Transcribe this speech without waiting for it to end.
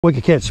We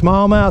could catch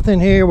smallmouth in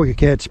here. We could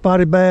catch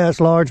spotted bass,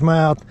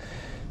 largemouth.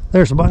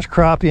 There's a bunch of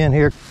crappie in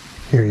here.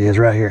 Here he is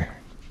right here.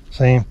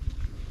 See him?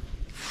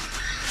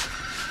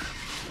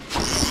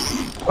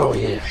 Oh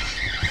yeah.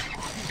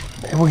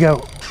 Here we go.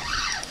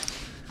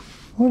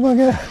 What have I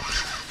got?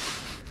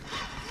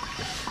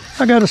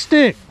 I got a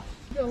stick.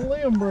 You got a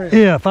limb break.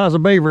 Yeah, if I was a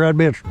beaver,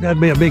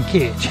 that'd be a big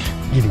catch.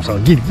 Get him,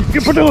 son. Get him.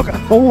 Get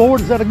him. Oh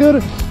Lord, is that a good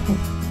one?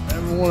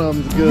 Every one of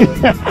them's good.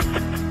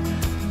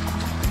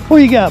 What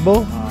you got,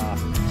 bull?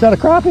 Is that a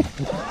crappie?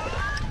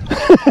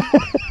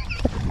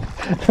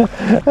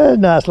 That's a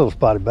nice little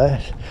spotted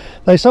bass.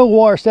 They so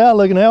washed out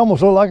looking, they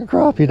almost look like a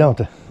crappie, don't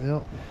they?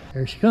 Yep.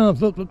 Here she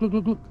comes. Look, look, look,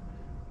 look, look.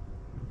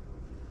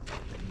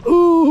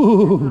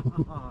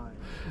 Ooh!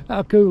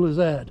 How cool is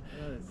that?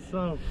 That is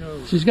so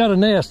cool. She's got a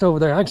nest over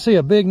there. I can see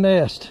a big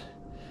nest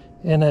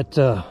in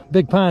that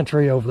big pine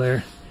tree over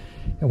there.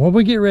 And when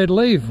we get ready to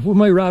leave, we'll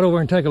move right over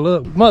and take a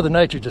look. Mother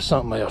Nature's just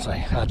something else,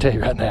 I'll tell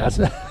you right now.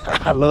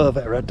 I love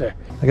that right there.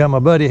 I got my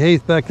buddy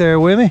Heath back there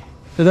with me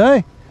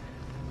today.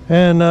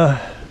 And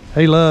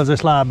he loves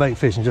this live bait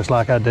fishing just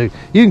like I do.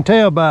 You can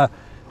tell by,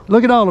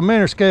 look at all the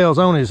minnow scales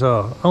on his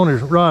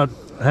rod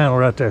handle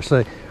right there.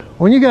 See,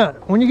 when you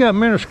got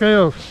minnow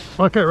scales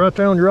like that right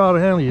there on your rod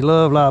handle, you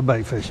love live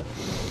bait fishing.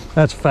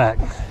 That's a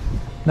fact.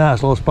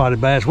 Nice little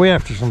spotted bass. We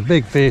after some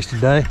big fish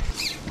today.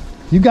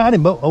 You got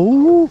him, but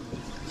oh,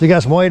 he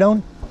got some weight on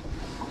him.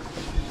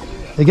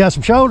 He got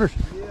some shoulders.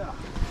 Yeah.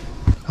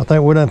 I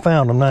think we done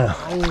found him now.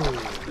 Oh,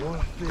 what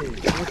a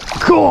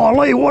fish.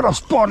 Golly, what a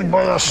spotted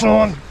bass,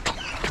 son.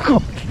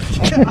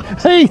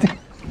 Hey,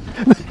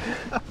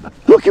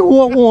 look at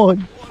what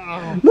one.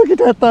 Look at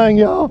that thing,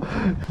 y'all.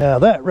 Now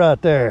that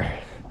right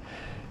there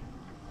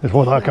is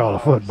what I call a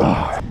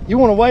football. You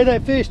want to weigh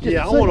that fish?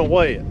 Yeah, I want to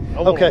weigh it.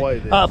 I want to weigh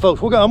this. All right, folks,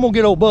 I'm going to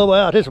get old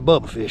Bubba out. This is a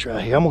Bubba fish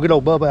right here. I'm going to get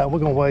old Bubba out. We're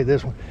going to weigh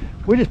this one.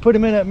 We just put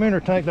him in that minnow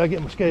tank till I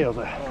get my scales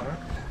out.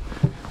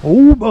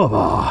 Oh,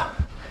 Bubba.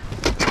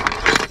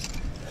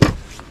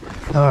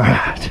 All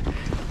right.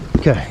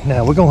 Okay,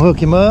 now we're going to hook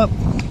him up.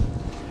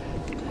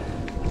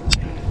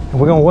 And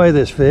we're going to weigh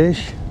this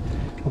fish.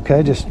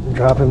 Okay, just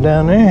drop him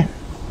down there.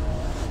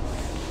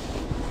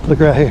 Look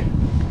right here.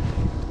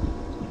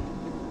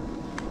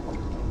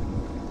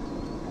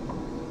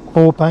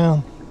 4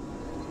 pound.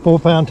 4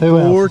 pound, 2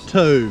 ounces.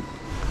 4.2.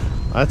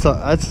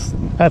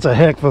 That's a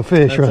heck of a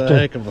fish right there. That's a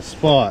heck of a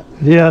spot.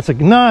 Yeah, it's a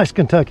nice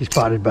Kentucky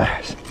spotted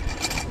bass.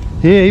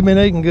 Yeah, he been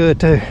eating good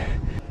too.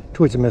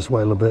 Twitch him this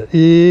way a little bit.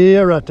 Yeah,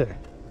 right there.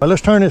 Well,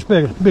 let's turn this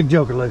big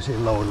joker loose here.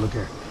 Lord, look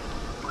here.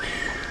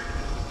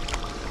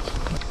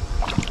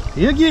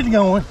 He'll get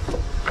going.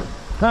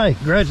 Hey,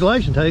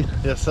 congratulations, Heath.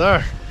 Yes,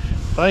 sir.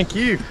 Thank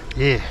you.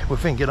 Yeah, we're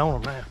finna get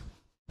on them now.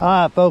 All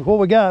right, folks, what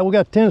we got? We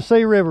got the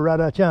Tennessee River right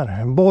out yonder.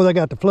 And boy, they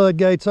got the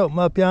floodgates open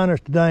up yonder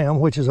to the dam,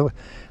 which is, I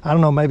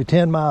don't know, maybe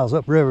 10 miles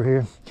upriver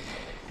here.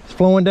 It's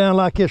flowing down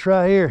like this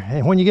right here.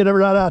 And when you get it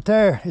right out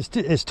there,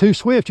 it's too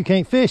swift, you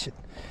can't fish it.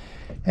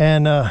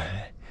 And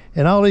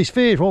all these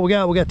fish, what we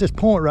got this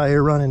point right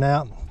here running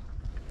out.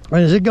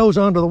 And as it goes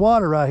under the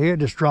water right here, it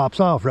just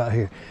drops off right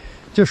here.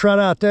 Just right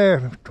out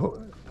there,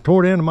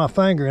 toward the end of my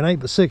finger, it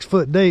ain't but 6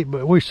 foot deep,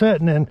 but we're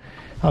sitting in,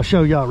 I'll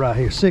show y'all right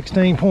here,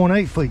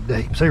 16.8 feet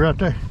deep. See right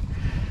there?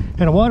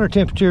 And the water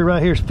temperature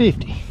right here is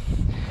 50.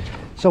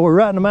 So we're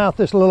right in the mouth of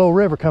this little old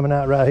river coming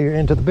out right here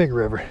into the big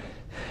river.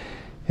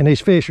 And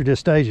these fish are just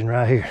staging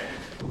right here.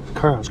 The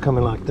current's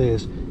coming like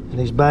this. And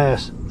these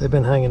bass, they've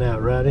been hanging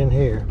out right in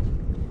here.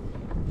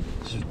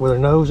 Just with their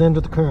nose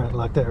into the current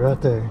like that right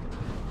there.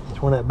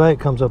 It's when that bait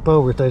comes up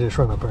over it, they just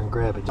run up there and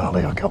grab it.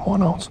 Golly, I got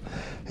one on.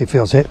 He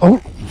feels it. Oh,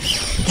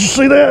 did you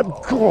see that?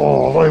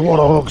 Golly, what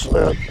a hook's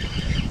that.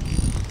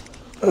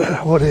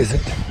 What is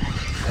it?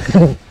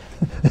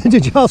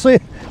 Did y'all see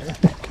it?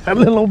 That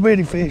little old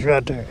bitty fish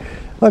right there.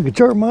 Like a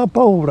chirp my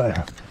pole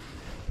there.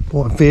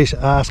 Boy, fish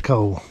ice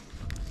cold.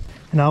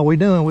 And all we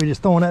doing, we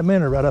just throwing that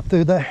minnow right up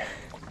through there.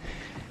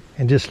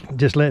 And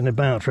just letting it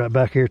bounce right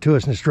back here to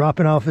us. And it's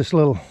dropping off this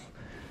little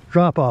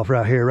drop off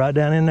right here, right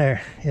down in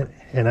there.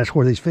 And that's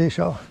where these fish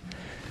are.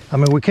 I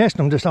mean, we catched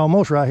them just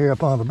almost right here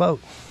up on the boat.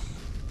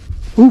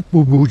 Oop,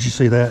 oop, oop, did you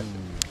see that?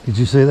 Did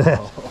you see that?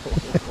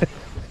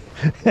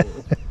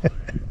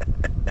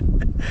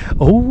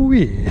 Oh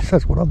yes,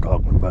 that's what I'm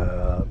talking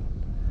about.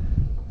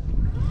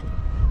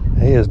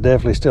 He is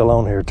definitely still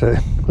on here too.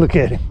 Look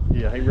at him.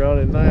 Yeah, he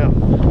running now.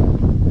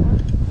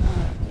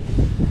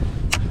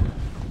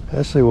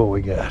 Let's see what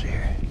we got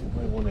here.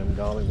 One of them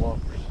golly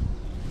whoppers.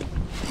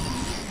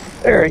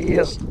 There he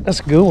is. That's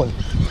a good one.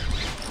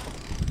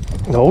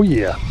 Oh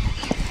yeah.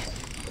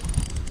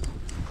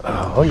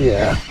 Oh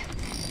yeah.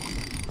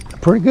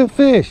 Pretty good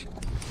fish.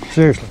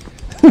 Seriously.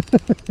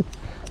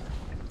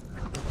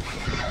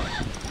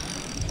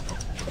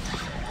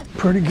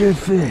 Pretty good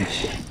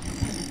fish.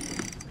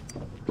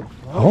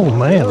 Oh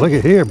man, look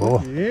at here, boy.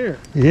 Look at here.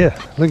 Yeah,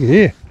 look at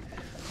here.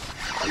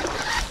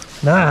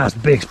 Nice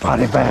big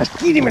spotted bass.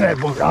 Get him in that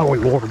boat. Oh,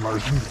 Lord of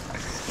mercy.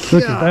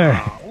 Look at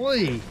there.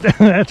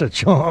 That's a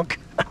chunk.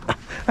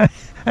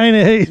 Ain't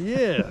it, Heath?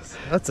 Yes,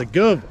 that's a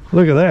good one.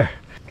 Look at there.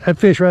 that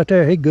fish right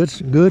there, he good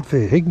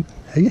fish.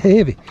 He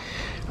heavy.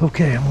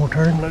 Okay, I'm gonna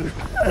turn him loose.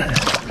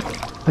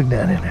 Look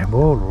down in there,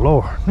 boy,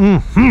 Lord.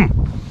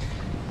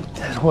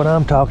 That's what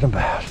I'm talking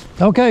about.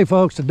 Okay,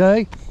 folks,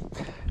 today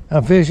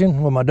I'm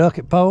fishing with my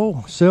Ducket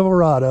pole,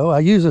 Silverado. I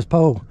use this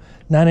pole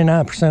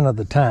 99% of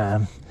the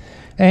time,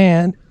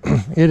 and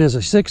it is a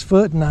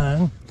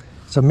 6'9".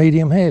 It's a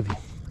medium heavy.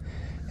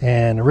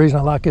 And the reason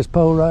I like this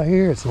pole right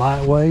here, it's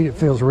lightweight, it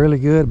feels really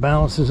good,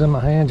 balances in my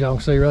hand, y'all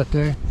can see right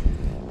there.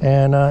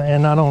 And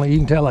not only, you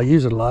can tell I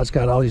use it a lot, it's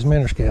got all these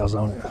minnow scales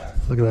on it.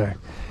 Look at there.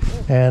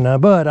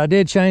 And but I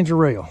did change the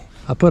reel.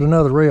 I put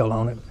another reel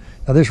on it.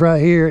 Now this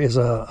right here is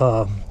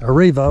a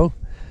Revo.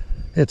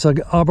 It's a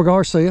Auber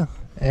Garcia,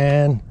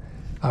 and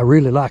I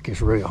really like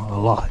this reel a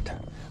lot.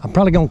 I'm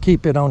probably gonna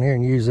keep it on here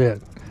and use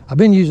it. I've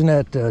been using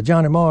that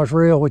Johnny Mars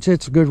reel, which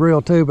it's a good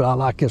reel too, but I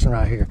like this one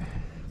right here.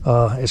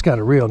 It's got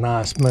a real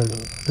nice smooth,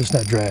 it's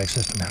not drag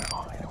system at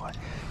all.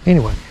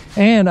 Anyway,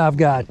 and I've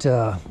got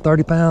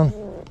 30-pound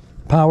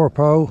Power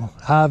Pro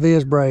high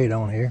vis braid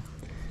on here.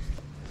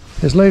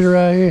 This leader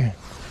right here,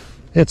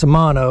 it's a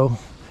mono.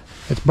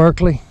 It's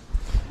Berkeley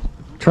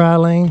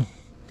trilene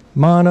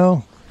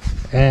mono,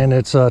 and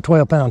it's a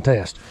 12-pound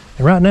test.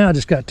 And right now I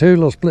just got 2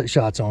 little split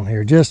shots on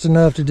here, just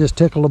enough to just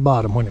tickle the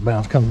bottom when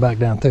it comes back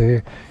down through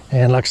here.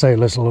 And like I say,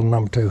 this little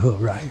number 2 hook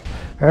right here.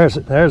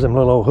 There's them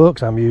little old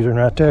hooks I'm using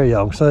right there,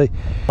 y'all can see.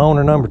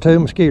 Owner number 2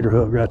 mosquito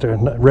hook right there,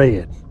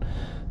 red.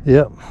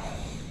 Yep.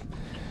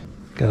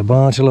 Got a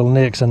bunch of little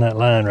nicks in that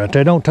line right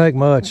there. Don't take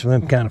much of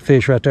them kind of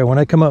fish right there. When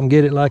they come up and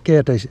get it like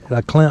that,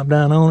 they clamp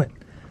down on it,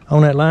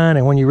 on that line,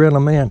 and when you reel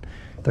them in,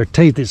 their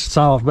teeth is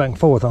soft back and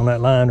forth on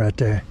that line right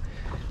there.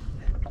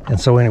 And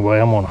so anyway,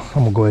 I'm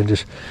gonna go ahead and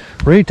just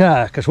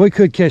retie, because we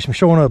could catch some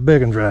showing up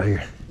big ones right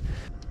here.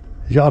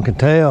 As y'all can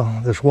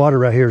tell, this water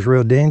right here is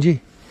real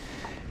dingy,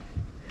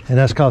 and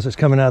that's because it's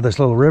coming out of this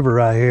little river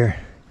right here.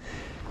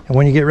 And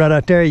when you get right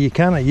out there, you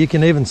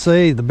can even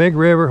see the big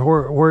river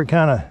where it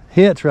kind of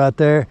hits right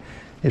there.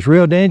 It's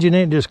real dingy, and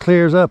then it just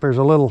clears up. There's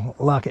a little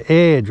like an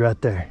edge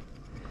right there,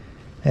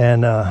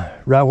 and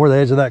right where the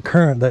edge of that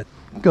current that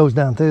goes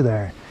down through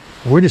there.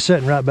 We're just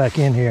sitting right back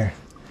in here,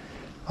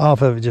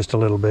 off of it just a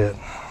little bit.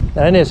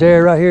 Now in this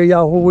area right here,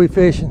 y'all, where we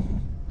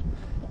fishing,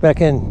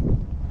 back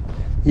in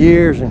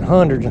years and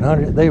hundreds,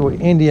 they were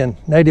Indian,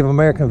 Native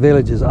American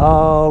villages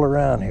all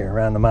around here,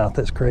 around the mouth of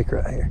this creek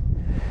right here.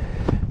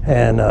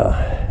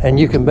 And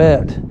you can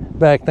bet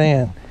back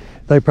then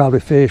they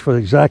probably fished with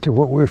exactly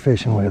what we're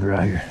fishing with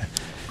right here.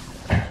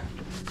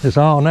 It's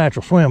all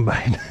natural swim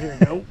bait. Here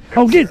you go.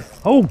 Oh, get it.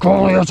 Oh,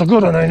 golly, that's a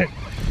good one, ain't it?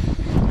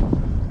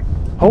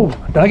 Oh,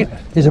 dang it.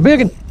 It's a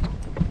big one.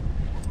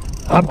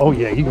 Oh,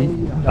 yeah.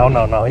 Oh,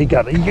 no. You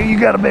got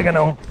a big one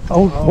on.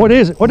 Oh, what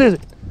is it? What is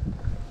it?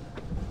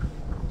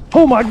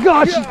 Oh, my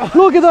gosh. Yeah.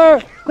 Look at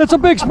there. That's a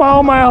big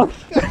smallmouth.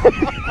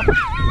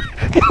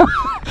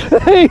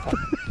 Hey.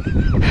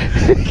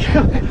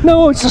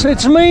 No,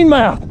 it's a mean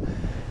mouth.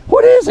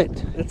 What is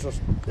it?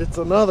 It's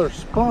another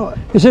spot.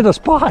 Is it a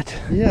spot?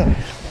 Yeah.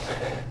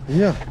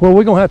 Yeah. Well,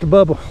 we're gonna have to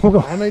bubble.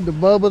 I need to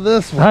bubble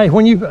this one. Hey,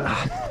 when you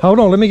hold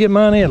on, let me get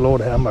mine in.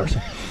 Lord have mercy.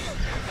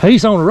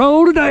 He's on the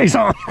roll today,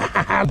 son.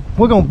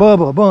 We're gonna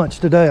bubble a bunch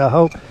today, I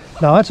hope.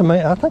 No, that's a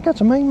mean. I think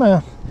that's a mean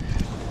mouth.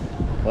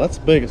 Well, that's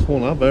the biggest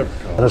one I've ever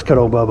caught. Let's cut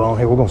old Bubba on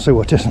here. We're gonna see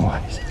what this one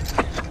weighs.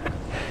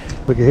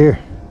 Look at here.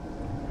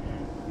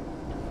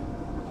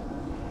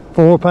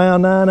 4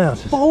 pound 9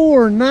 ounces.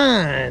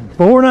 4'9".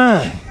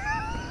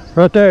 4'9".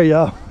 Right there,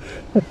 y'all.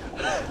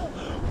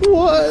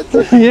 What?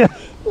 Yeah.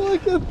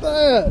 Look at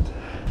that.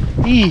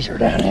 These are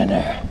down in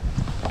there.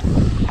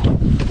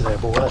 Look at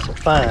that, boy. That's a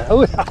fine.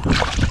 Oh.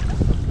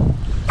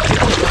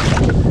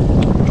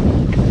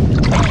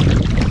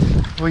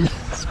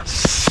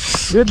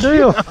 Good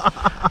deal.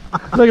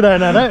 Look at that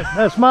now.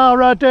 That smile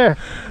right there.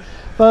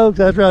 Folks,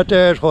 that's right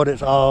there is what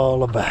it's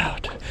all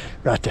about.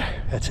 Right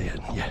there. That's it.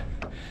 Yeah.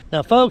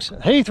 Now, folks,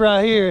 Heath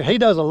right here, he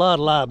does a lot of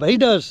live bait. He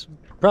does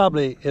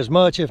probably as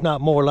much, if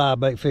not more, live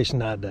bait fishing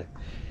than I do.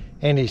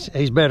 And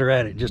he's better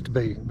at it, just to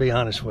be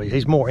honest with you.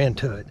 He's more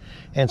into it.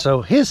 And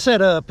so his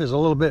setup is a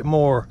little bit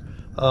more,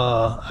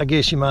 I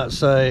guess you might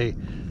say,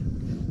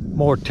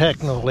 more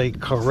technically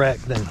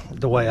correct than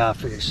the way I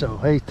fish. So,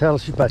 hey, tell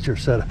us about your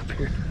setup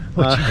here.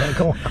 What you got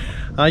going on?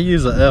 I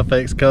use a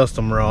FX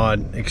custom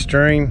rod,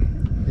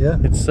 Extreme. Yeah.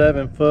 It's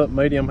 7 foot,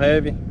 medium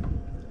heavy.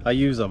 I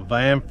use a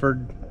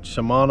Vanford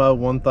Shimano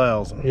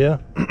 1000. Yeah.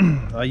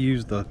 I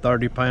use the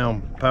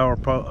 30-pound Power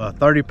Pro,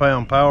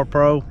 30-pound Power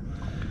Pro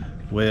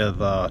with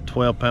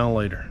 12-pound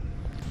leader.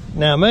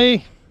 Now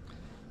me,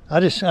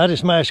 I just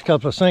smashed a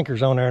couple of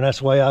sinkers on there, and that's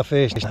the way I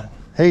fish.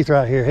 Heath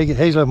right here,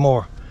 he's a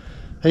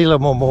little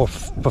more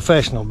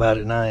professional about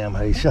it than I am.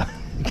 He's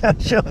got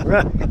to show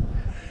right.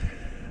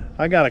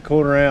 I got a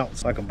 1/4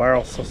 ounce, like a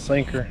barrel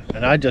sinker,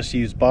 and I just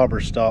use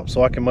bobber stop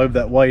so I can move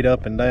that weight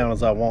up and down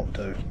as I want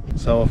to.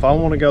 So if I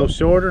want to go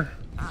shorter,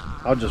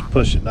 I'll just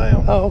push it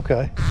down. Oh,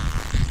 okay.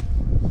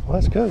 Well,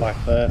 that's good.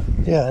 Like that.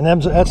 Yeah, and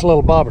that's a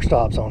little bobber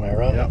stops on there,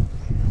 right? Yep.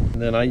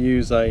 And then I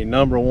use a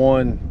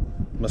 #1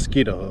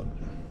 mosquito hook.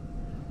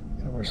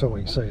 over so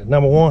we can see it.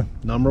 Number one?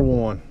 Number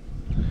one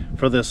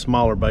for this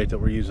smaller bait that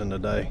we're using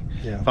today.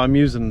 Yeah. If I'm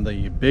using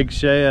the big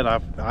shed,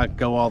 I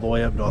go all the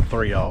way up to a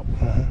 3/0.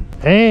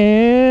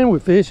 And we're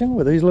fishing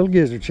with these little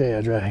gizzard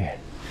shads right here.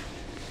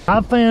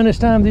 I've found this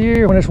time of the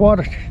year when this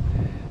water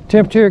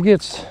temperature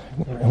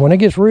when it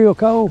gets real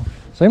cold,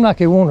 seems like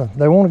they want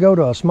to go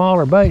to a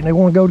smaller bait and they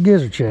want to go to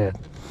gizzard shad.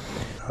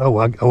 Oh,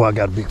 I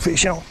got a big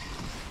fish on.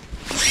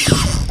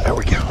 There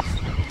we go.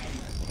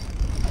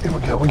 Here we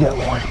go. We got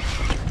one.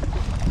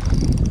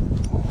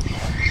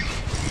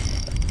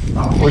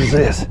 Oh, what is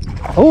this?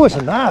 Oh, it's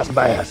a nice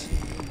bass.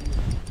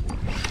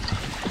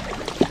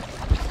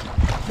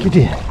 Get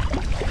in.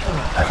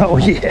 Oh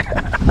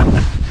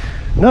yeah.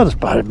 Another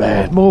spotted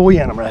bass. Boy, we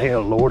in them right here.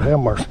 Lord have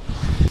mercy.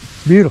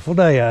 Beautiful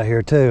day out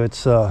here too. It's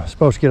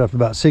supposed to get up to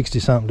about 60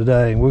 something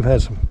today, and we've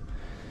had some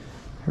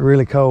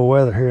really cold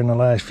weather here in the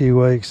last few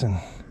weeks, and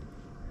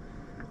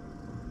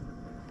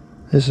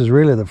this is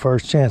really the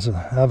first chance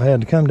I've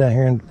had to come down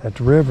here at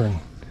the river and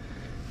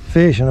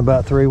fish in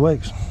about 3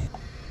 weeks.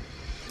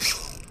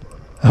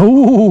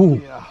 Oh,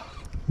 yeah.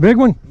 Big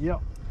one?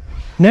 Yep.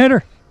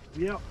 Netter?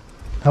 Yep.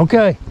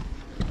 Okay.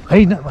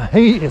 He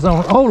is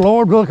on. Oh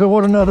Lord, look at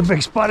what another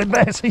big spotted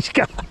bass he's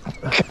got.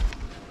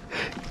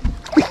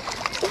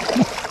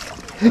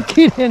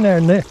 Get in there,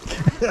 Nick.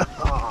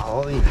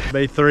 Oh,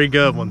 made 3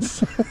 good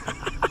ones.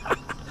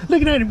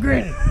 Looking at him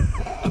grinning.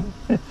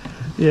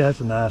 Yeah,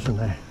 that's a nice one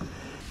there.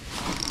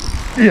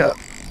 Yeah.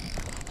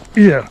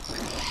 Yeah.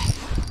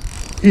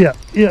 Yeah,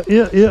 yeah,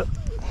 yeah, yeah.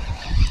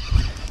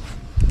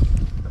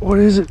 What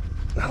is it?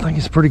 I think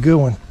it's a pretty good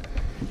one.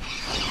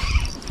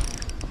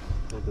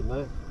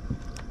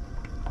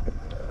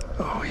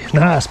 Oh yeah,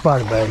 nice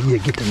spotted bass. Yeah,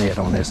 get the net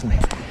on this one.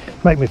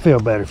 Make me feel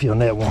better if you'll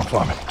net one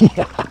for me.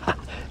 Yeah.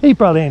 He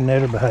probably ain't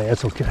netted, but hey,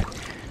 that's okay.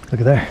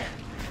 Look at there.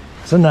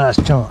 It's a nice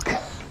chunk.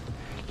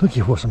 Look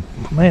at what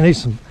man,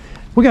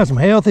 we got some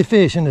healthy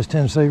fish in this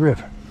Tennessee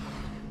River.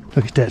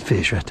 Look at that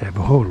fish right there.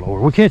 Oh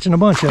Lord, we're catching a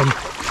bunch of them.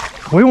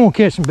 We won't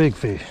catch some big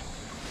fish.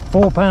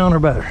 4 pound or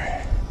better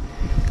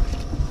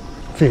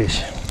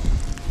fish.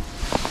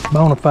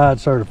 Bonafide,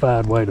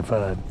 certified,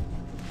 weightified.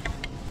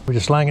 We're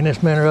just slanging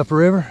this minnow up the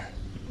river.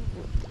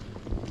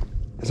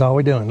 That's all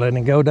we're doing, letting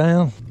it go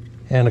down.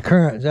 And the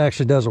current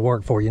actually does the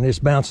work for you, and it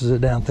bounces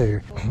it down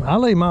there. I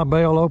leave my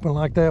bail open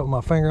like that with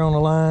my finger on the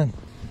line.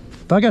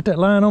 If I got that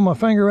line on my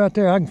finger right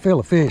there, I can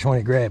feel a fish when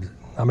it grabs it.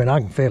 I mean, I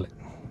can feel it.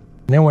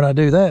 And then when I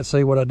do that,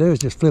 see what I do is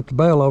just flip the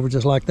bail over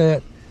just like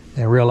that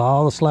and reel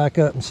all the slack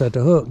up and set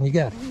the hook, and you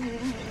got it.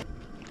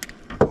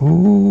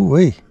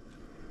 Ooh-wee.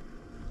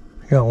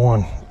 Got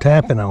one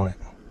tapping on it.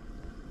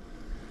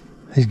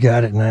 He's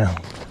got it now.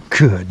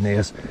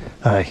 Goodness.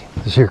 Hey,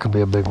 this here could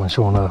be a big one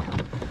showing up.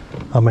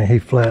 I mean, he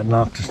flat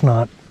knocked the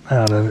snot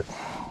out of it.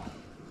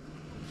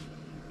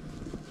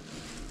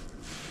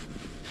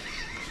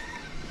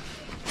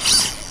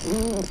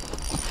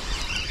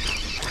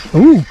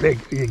 Ooh, big,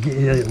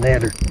 yeah,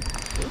 natter.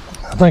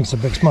 I think it's a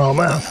big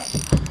smallmouth.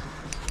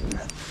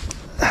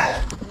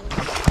 I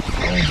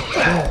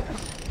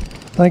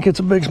think it's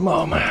a big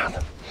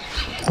smallmouth.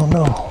 Oh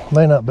no,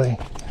 may not be.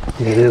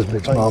 Yeah, it is a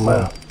big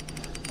smallmouth.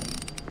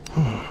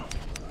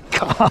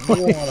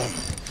 Golly.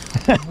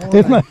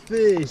 What a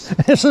fish.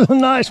 This is a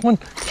nice one.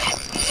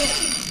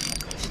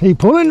 He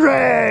pulling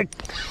drag.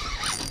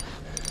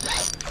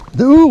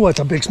 Ooh, what's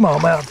a big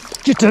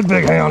smallmouth. Get that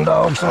big hound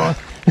dog, son.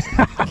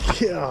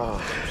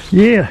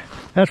 Yeah,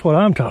 that's what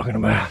I'm talking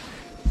about.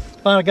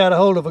 Finally got a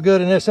hold of a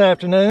good one this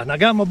afternoon. And I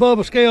got my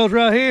bubble scales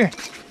right here,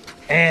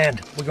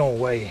 and we're gonna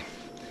weigh him.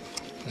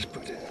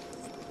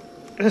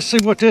 Let's see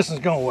what this is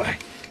gonna weigh.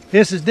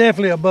 This is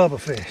definitely a bubba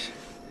fish.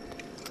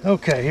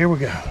 Okay, here we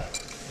go.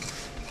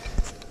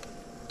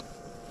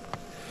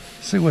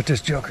 See what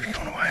this joker's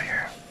gonna weigh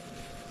here.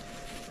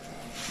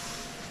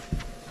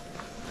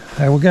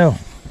 There we go.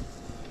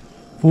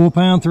 4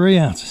 pound, 3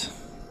 ounces.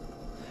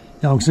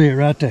 Y'all can see it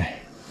right there.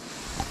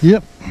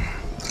 Yep.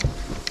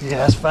 Yeah,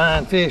 that's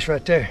fine fish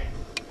right there.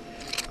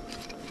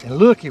 And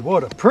looky,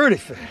 what a pretty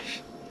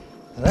fish.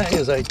 And that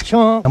is a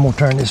chunk. I'm gonna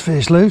turn this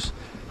fish loose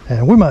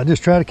and we might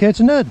just try to catch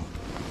another.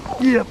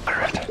 Yep,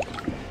 right there.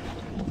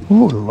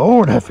 Oh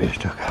Lord, that fish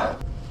took off.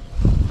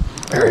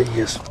 There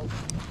he is.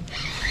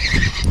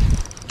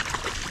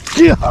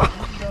 Yeah.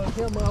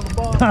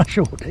 I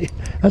sure did.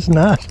 That's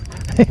nice.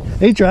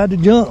 He tried to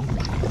jump.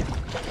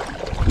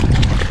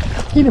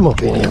 Get him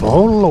up in here.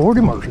 Oh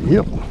Lordy mercy.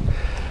 Yep.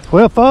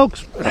 Well,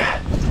 folks,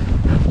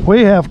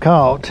 we have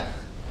caught,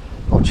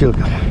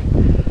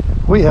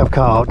 we have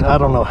caught, I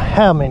don't know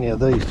how many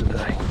of these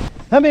today.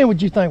 How many would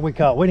you think we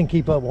caught? We didn't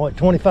keep up, what,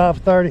 25,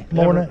 30?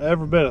 More than that?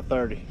 Every bit of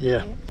 30.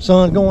 Yeah.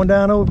 Sun's going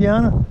down over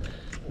yonder.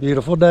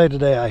 Beautiful day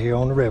today out here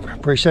on the river.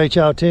 Appreciate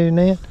y'all tuning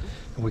in,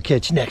 and we'll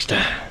catch you next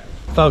time.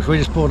 Folks, we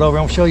just pulled over.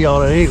 I'm gonna show y'all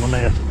that eagle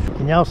nest.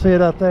 Can y'all see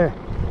it up there?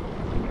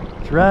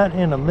 It's right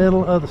in the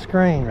middle of the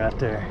screen right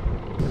there.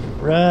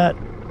 Right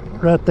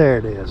there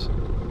it is.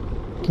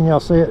 Can y'all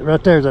see it?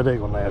 Right there's that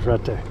eagle nest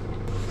right there.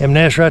 Them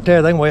nests right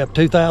there, they can weigh up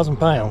 2,000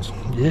 pounds.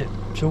 Yeah,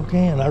 sure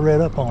can. I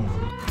read up on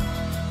them.